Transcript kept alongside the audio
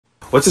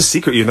What's a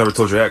secret you never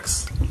told your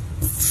ex?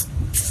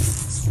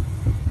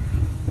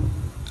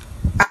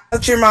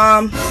 Out your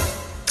mom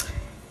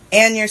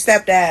and your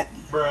stepdad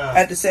Bruh.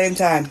 at the same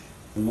time.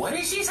 What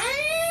did she say?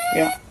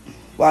 Yeah,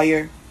 while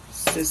your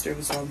sister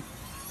was home.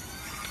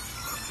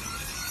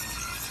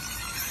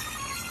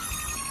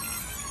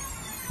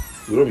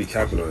 We don't be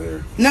capping on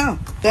here. No,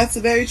 that's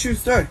a very true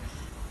story.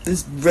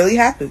 This really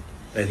happened.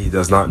 And he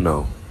does not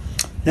know.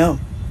 No.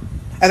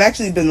 I've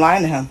actually been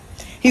lying to him.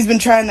 He's been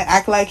trying to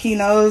act like he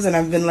knows, and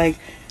I've been like,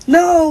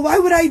 no, why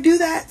would I do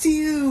that to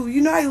you?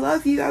 You know I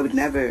love you. I would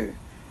never.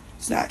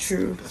 It's not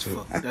true.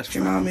 That's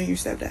your mom and your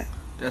stepdad.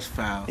 That's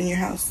foul. In your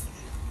house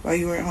while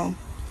you were at home.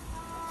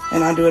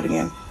 And I'll do it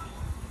again.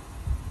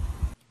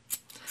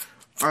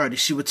 Alright,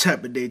 see what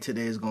type of day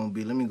today is going to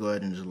be. Let me go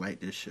ahead and just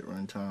light this shit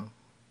one time.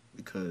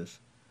 Because...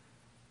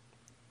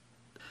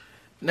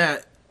 Now,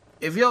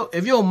 if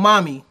your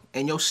mommy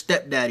and your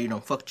stepdaddy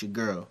don't fuck your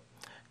girl,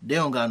 they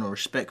don't got no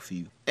respect for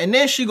you. And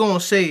then she gonna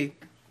say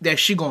that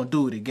she gonna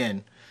do it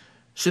again.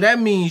 So that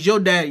means your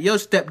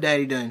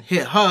stepdaddy done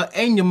hit her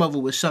and your mother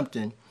with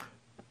something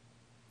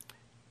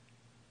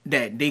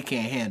that they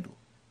can't handle.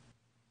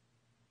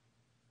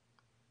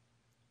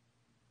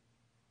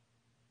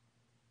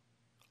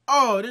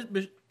 Oh, this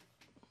bitch.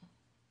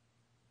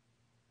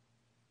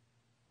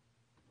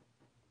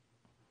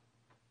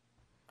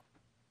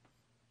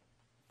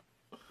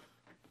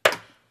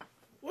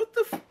 What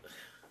the f...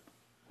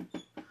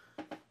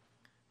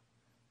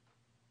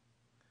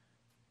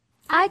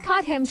 I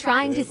caught him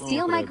trying to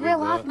steal my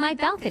grill off my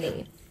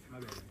balcony.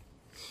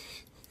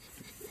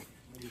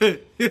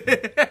 Hey,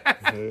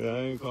 I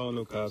ain't calling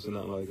no cops or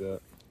nothing like that.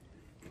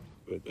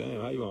 But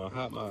damn, how you gonna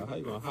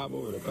hop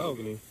over the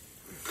balcony?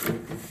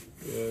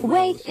 Yeah,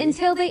 Wait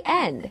until the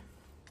end.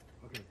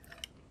 Okay.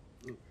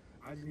 Look,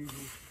 I just need you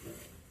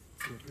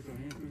to put your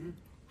hands in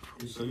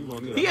here. So you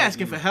want me He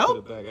asking for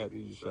help? Put it back after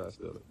you just try to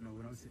steal it. No,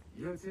 what I'm saying.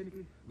 Yeah,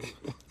 technically.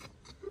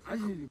 I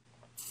just need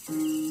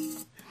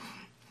you.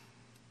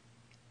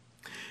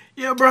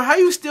 Yeah, bro, how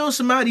you steal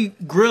somebody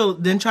grill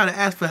then try to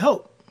ask for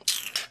help?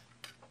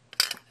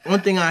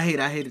 One thing I hate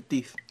a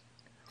thief.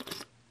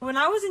 When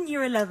I was in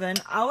year 11,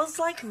 I was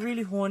like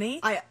really horny.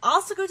 I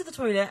asked to go to the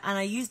toilet and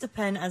I used the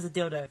pen as a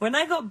dildo. When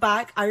I got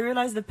back, I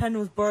realized the pen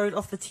was borrowed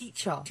off the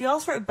teacher. She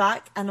asked for it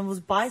back and I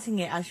was biting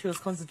it as she was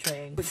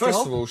concentrating.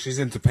 First of all, she's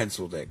into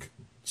pencil dick.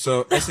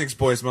 So Essex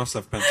boys must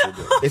have pencil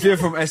dick. If you're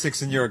from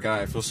Essex and you're a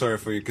guy, I feel sorry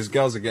for you because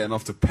girls are getting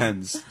off to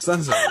pens.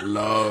 Stands at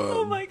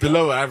low,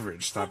 below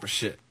average type of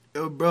shit.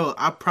 Yo, bro,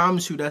 I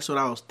promise you that's what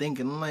I was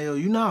thinking. I'm like, yo,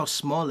 you know how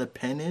small a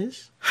pen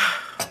is?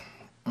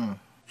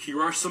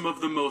 Here are some of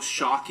the most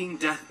shocking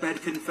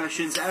deathbed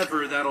confessions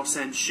ever that'll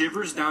send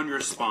shivers down your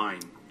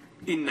spine.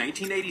 In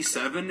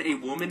 1987, a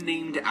woman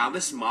named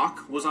Alice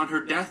Mock was on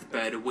her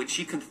deathbed when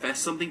she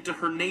confessed something to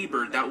her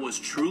neighbor that was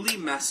truly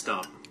messed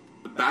up.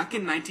 Back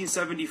in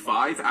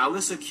 1975,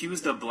 Alice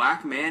accused a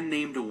black man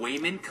named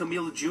Wayman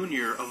Camille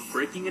Jr. of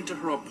breaking into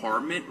her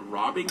apartment,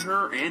 robbing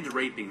her, and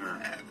raping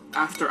her.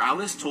 After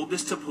Alice told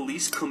this to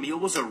police, Camille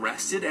was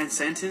arrested and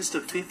sentenced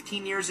to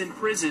 15 years in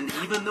prison,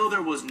 even though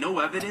there was no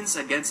evidence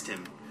against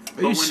him.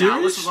 But when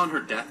Alice was on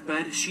her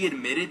deathbed, she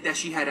admitted that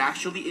she had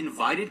actually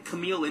invited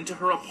Camille into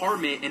her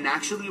apartment and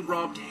actually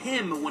robbed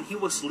him when he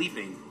was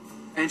sleeping.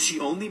 And she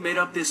only made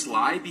up this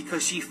lie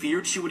because she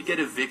feared she would get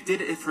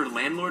evicted if her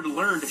landlord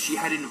learned she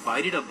had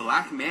invited a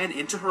black man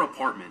into her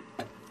apartment.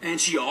 And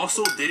she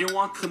also didn't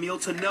want Camille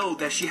to know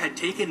that she had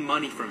taken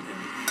money from him.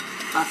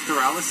 After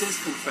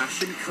Alice's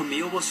confession,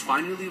 Camille was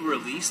finally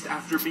released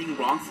after being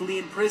wrongfully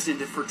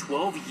imprisoned for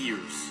 12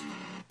 years.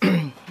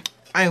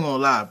 I ain't gonna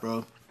lie,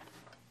 bro.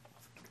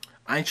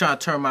 I ain't trying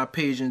to turn my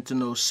page into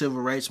no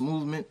civil rights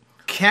movement.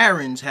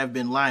 Karens have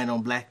been lying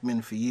on black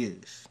men for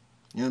years.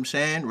 You know what I'm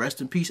saying? Rest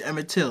in peace,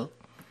 Emmett Till.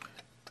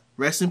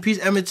 Rest in peace,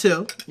 Emmett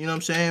Till. You know what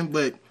I'm saying?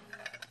 But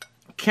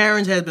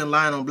Karens has been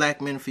lying on black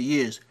men for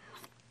years.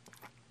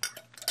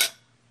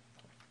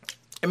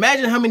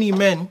 Imagine how many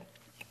men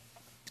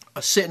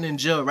are sitting in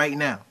jail right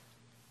now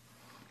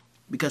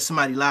because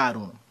somebody lied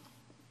on them.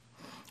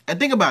 And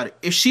think about it.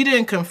 If she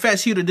didn't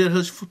confess, he would have did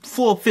his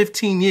full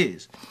 15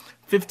 years.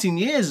 15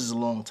 years is a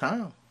long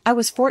time. I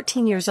was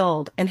 14 years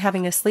old and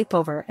having a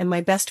sleepover in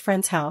my best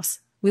friend's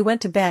house. We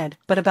went to bed,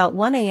 but about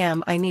 1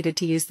 a.m. I needed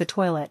to use the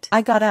toilet.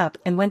 I got up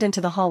and went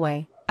into the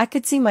hallway. I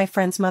could see my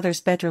friend's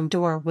mother's bedroom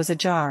door was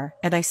ajar,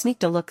 and I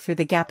sneaked a look through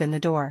the gap in the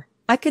door.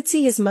 I could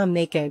see his mum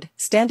naked,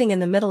 standing in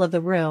the middle of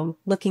the room,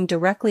 looking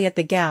directly at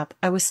the gap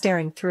I was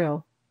staring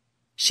through.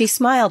 She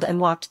smiled and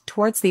walked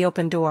towards the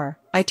open door.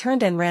 I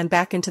turned and ran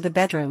back into the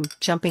bedroom,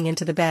 jumping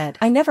into the bed.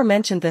 I never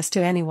mentioned this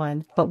to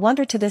anyone, but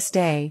wonder to this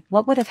day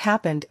what would have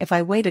happened if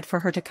I waited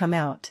for her to come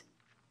out.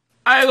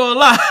 I ain't gonna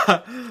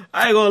lie.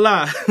 I ain't gonna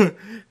lie.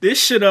 This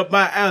shit up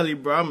my alley,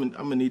 bro. I'm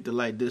gonna need to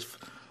light this.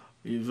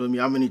 You feel me?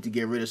 I'm gonna need to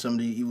get rid of some of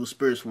the evil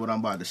spirits for what I'm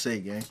about to say,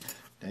 gang.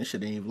 That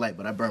shit ain't even light,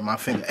 but I burned my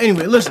finger.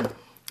 Anyway, listen.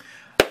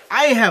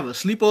 I ain't have a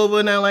sleepover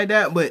or nothing like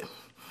that, but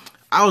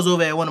I was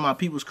over at one of my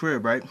people's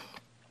crib, right?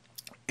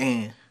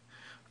 And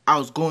I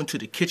was going to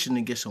the kitchen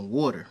to get some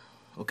water,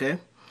 okay?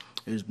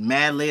 It was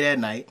mad late at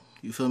night,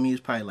 You feel me? It's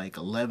probably like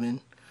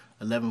 11:45.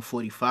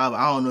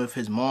 I don't know if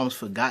his moms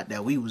forgot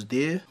that we was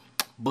there,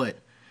 but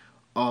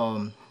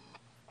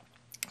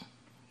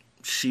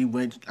she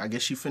went. I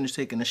guess she finished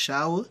taking a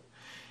shower.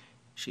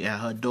 She had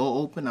her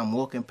door open. I'm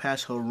walking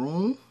past her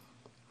room,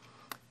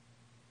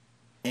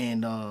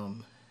 and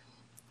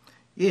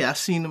yeah, I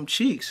seen them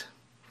cheeks.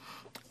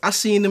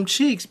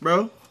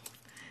 Bro,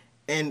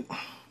 and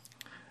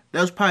that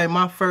was probably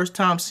my first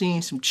time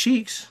seeing some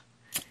cheeks.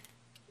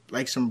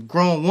 Like some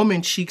grown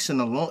woman cheeks in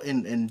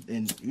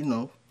you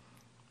know,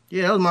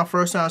 yeah, that was my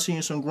first time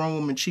seeing some grown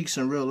woman cheeks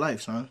in real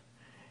life, son.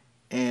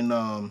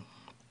 And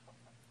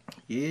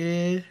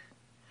yeah,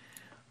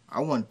 I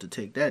wanted to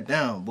take that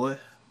down, boy.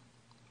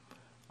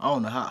 I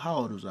don't know how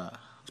old was I? I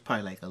was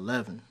probably like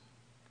 11.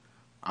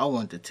 I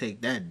wanted to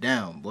take that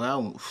down,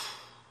 boy.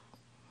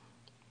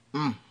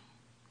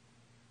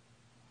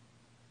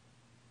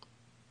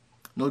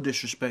 No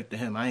disrespect to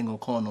him. I ain't gonna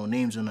call no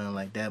names or nothing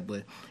like that,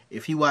 but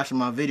if he watching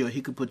my video,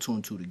 he could put 2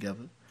 and 2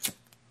 together.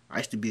 I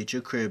used to be at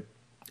your crib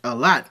a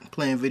lot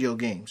playing video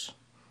games.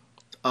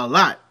 A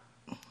lot.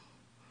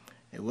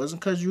 It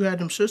wasn't because you had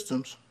them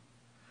systems.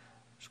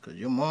 It's because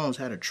your mom's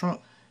had a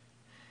trunk.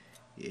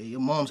 Yeah, your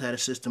mom's had a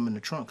system in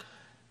the trunk.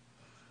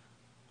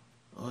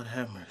 Lord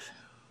have mercy.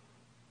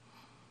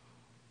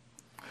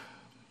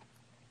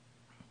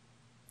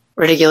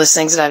 Ridiculous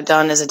things that I've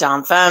done as a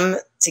dom femme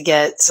to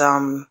get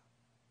some...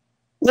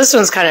 This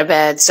one's kind of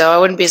bad, so I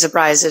wouldn't be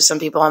surprised if some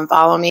people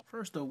unfollow me.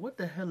 First though, what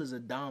the hell is a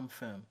dom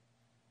femme?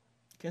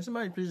 Can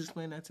somebody please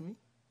explain that to me?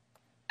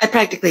 I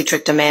practically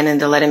tricked a man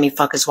into letting me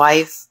fuck his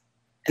wife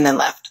and then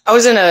left. I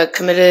was in a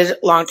committed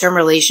long-term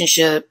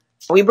relationship.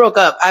 We broke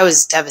up. I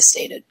was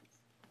devastated.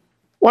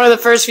 One of the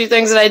first few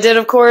things that I did,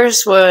 of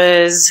course,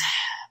 was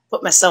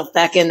put myself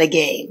back in the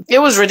game. It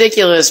was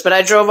ridiculous, but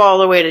I drove all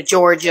the way to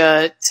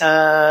Georgia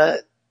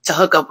to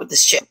hook up with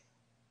this chick.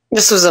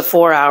 This was a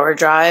 4-hour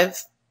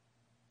drive.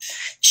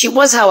 She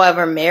was,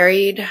 however,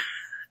 married.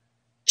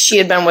 She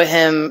had been with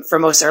him for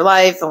most of her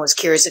life and was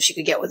curious if she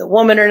could get with a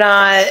woman or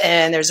not,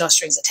 and there's no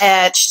strings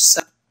attached.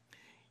 So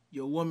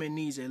your woman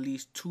needs at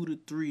least 2 to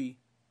 3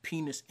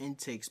 penis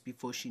intakes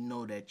before she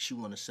know that she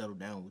want to settle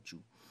down with you.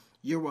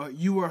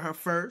 You were her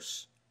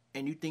first,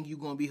 and you think you're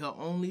going to be her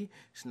only.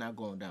 It's not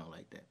going down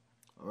like that.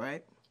 All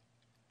right?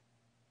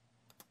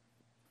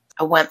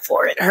 I went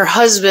for it. Her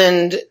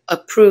husband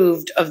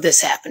approved of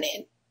this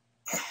happening.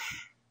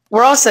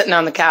 We're all sitting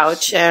on the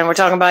couch, and we're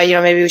talking about,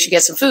 maybe we should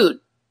get some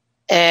food.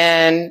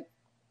 And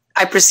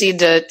I proceed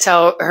to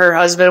tell her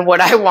husband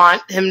what I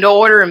want him to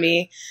order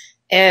me.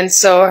 And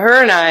so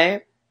her and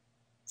I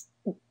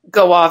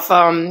go off,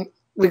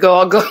 we go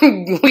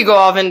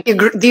off, and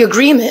the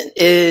agreement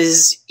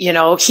is,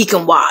 he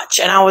can watch.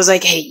 And I was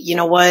like, hey, you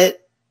know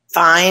what?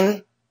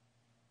 Fine.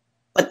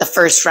 But the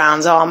first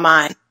round's all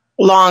mine.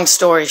 Long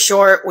story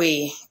short,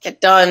 we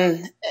get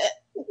done.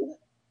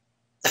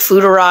 The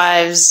food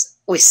arrives.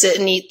 We sit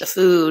and eat the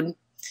food.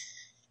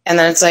 And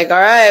then it's like, all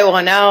right,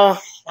 well, now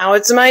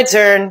it's my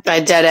turn.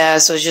 I dead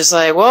ass was just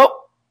like,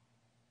 well,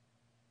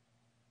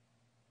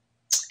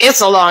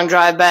 it's a long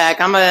drive back.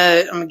 I'm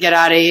gonna get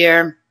out of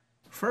here.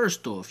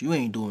 First off, you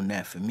ain't doing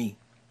that for me.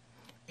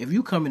 If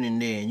you coming in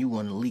there and you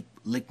want to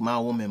lick my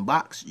woman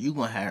box, you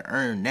gonna have to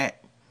earn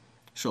that.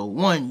 So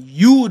one,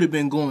 you would have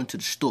been going to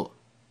the store.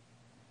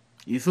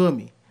 You feel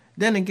me?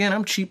 Then again,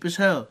 I'm cheap as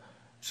hell.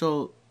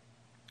 So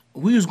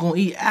we was gonna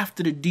eat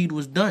after the deed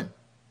was done.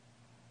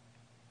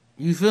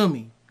 You feel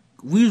me?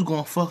 We was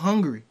gonna fuck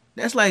hungry.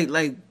 That's like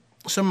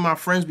some of my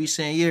friends be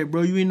saying, yeah,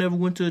 bro, you ain't never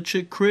went to a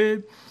chick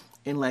crib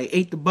and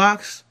ate the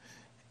box,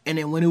 and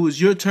then when it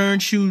was your turn,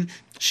 she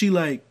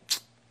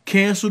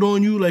canceled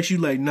on you,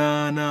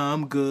 nah,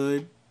 I'm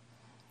good.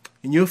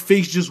 And your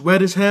face just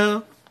wet as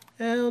hell?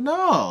 Hell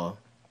no.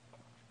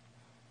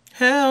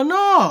 Hell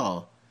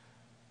no.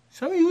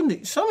 Some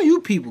of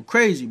you people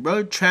crazy,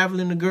 bro.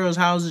 Traveling to girls'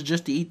 houses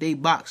just to eat their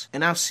box.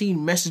 And I've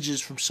seen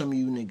messages from some of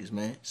you niggas,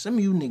 man. Some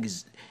of you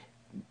niggas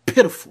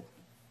pitiful.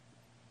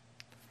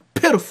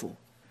 Pitiful.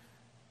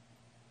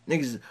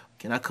 Niggas,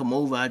 can I come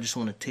over? I just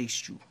want to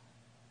taste you.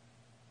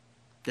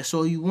 That's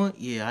all you want?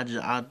 Yeah,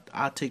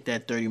 I'll take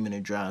that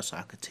 30-minute drive so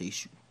I could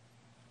taste you.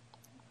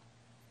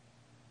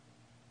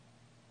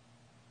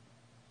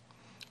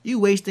 You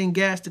wasting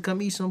gas to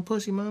come eat some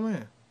pussy, my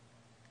man.